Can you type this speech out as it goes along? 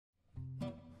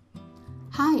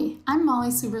Hi, I'm Molly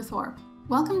Suberthorpe.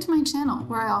 Welcome to my channel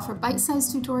where I offer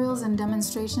bite-sized tutorials and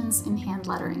demonstrations in hand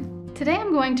lettering. Today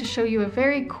I'm going to show you a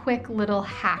very quick little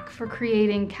hack for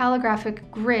creating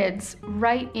calligraphic grids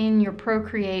right in your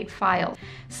Procreate file.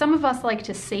 Some of us like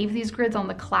to save these grids on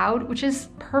the cloud, which is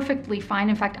perfectly fine.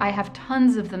 In fact, I have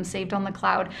tons of them saved on the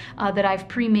cloud that I've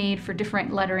pre-made for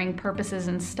different lettering purposes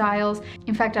and styles.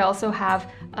 In fact, I also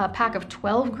have a pack of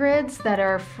 12 grids that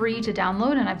are free to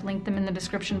download, and I've linked them in the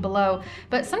description below.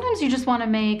 But sometimes you just want to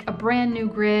make a brand new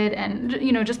grid and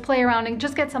just play around and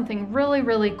just get something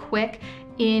really quick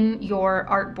in your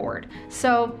artboard.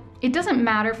 So it doesn't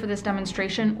matter for this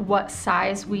demonstration what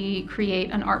size we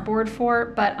create an artboard for,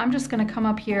 but I'm just going to come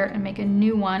up here and make a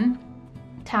new one,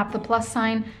 tap the plus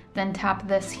sign, then tap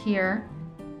this here,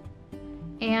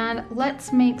 and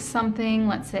let's make something,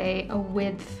 let's say a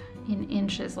width in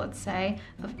inches, let's say,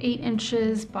 of 8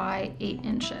 inches by 8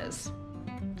 inches,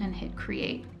 and hit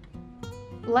create.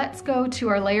 Let's go to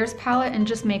our layers palette and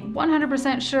just make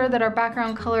 100% sure that our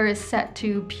background color is set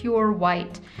to pure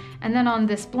white. And then on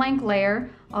this blank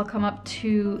layer, I'll come up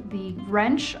to the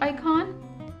wrench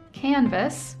icon,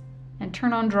 canvas, and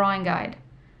turn on drawing guide.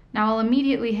 Now I'll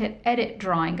immediately hit edit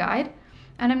drawing guide,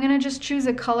 and I'm gonna just choose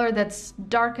a color that's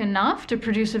dark enough to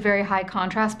produce a very high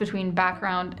contrast between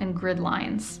background and grid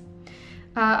lines.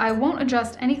 I won't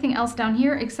adjust anything else down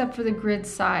here except for the grid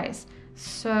size.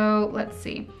 So let's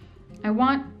see. I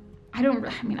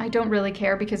don't really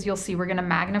care because you'll see we're gonna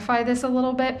magnify this a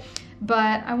little bit,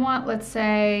 but I want, let's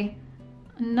say,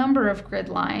 a number of grid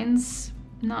lines,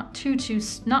 not too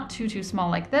small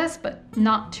like this, but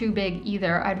not too big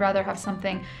either. I'd rather have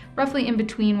something roughly in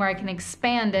between where I can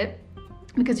expand it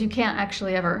because you can't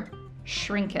actually ever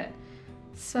shrink it.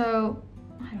 So,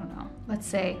 I don't know, let's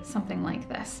say something like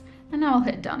this. And now I'll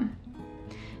hit done.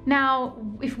 Now,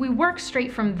 if we work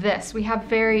straight from this, we have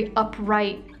very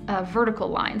upright vertical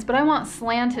lines, but I want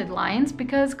slanted lines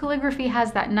because calligraphy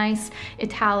has that nice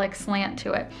italic slant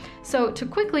to it. So to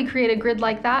quickly create a grid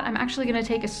like that, I'm actually going to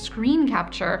take a screen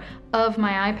capture of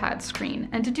my iPad screen.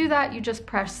 And to do that, you just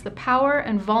press the power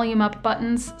and volume up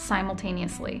buttons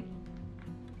simultaneously.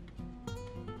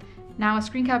 Now a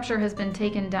screen capture has been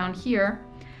taken down here.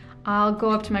 I'll go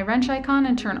up to my wrench icon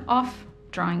and turn off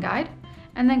drawing guide,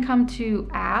 and then come to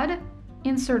add,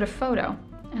 insert a photo.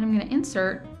 And I'm going to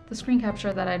insert the screen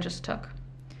capture that I just took.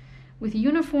 With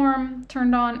uniform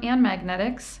turned on and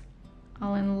magnetics,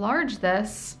 I'll enlarge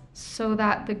this so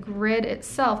that the grid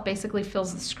itself basically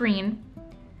fills the screen,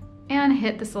 and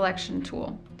hit the selection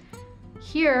tool.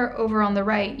 Here over on the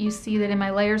right, you see that in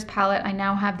my layers palette, I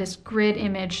now have this grid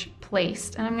image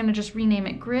placed, and I'm going to just rename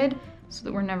it grid so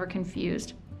that we're never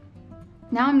confused.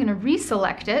 Now I'm going to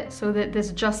reselect it so that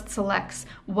this just selects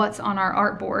what's on our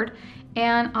artboard,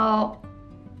 and I'll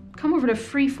come over to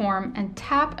freeform and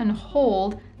tap and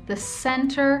hold the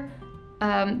center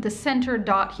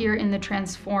dot here in the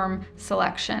transform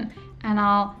selection, and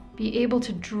I'll be able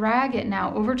to drag it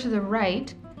now over to the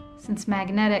right. Since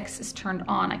magnetics is turned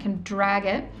on, I can drag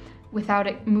it without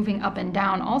it moving up and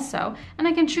down also, and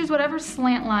I can choose whatever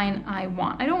slant line I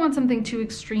want. I don't want something too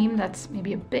extreme, that's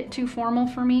maybe a bit too formal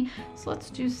for me, so let's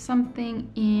do something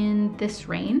in this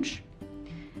range.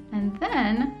 And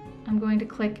then I'm going to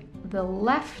click the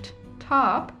left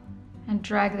top and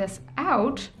drag this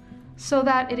out so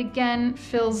that it again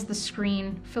fills the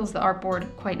screen, fills the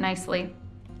artboard quite nicely.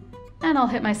 And I'll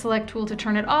hit my select tool to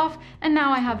turn it off, and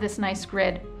now I have this nice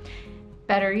grid.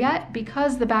 Better yet,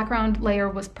 because the background layer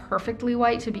was perfectly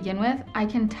white to begin with, I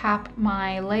can tap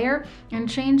my layer and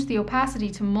change the opacity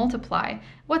to multiply.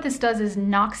 What this does is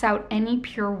knocks out any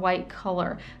pure white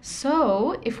color.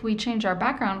 So if we change our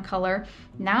background color,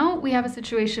 now we have a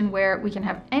situation where we can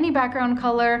have any background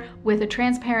color with a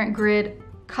transparent grid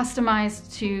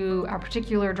customized to our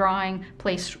particular drawing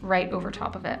placed right over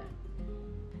top of it.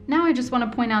 Now I just want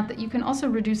to point out that you can also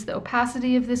reduce the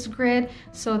opacity of this grid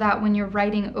so that when you're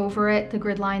writing over it, the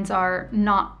grid lines are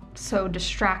not so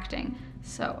distracting.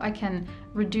 So I can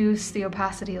reduce the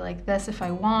opacity like this if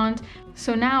I want.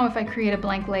 So now if I create a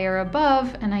blank layer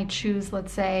above and I choose,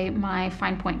 let's say, my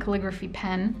fine point calligraphy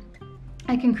pen,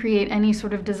 I can create any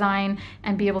sort of design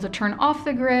and be able to turn off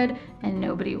the grid, and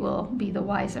nobody will be the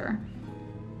wiser.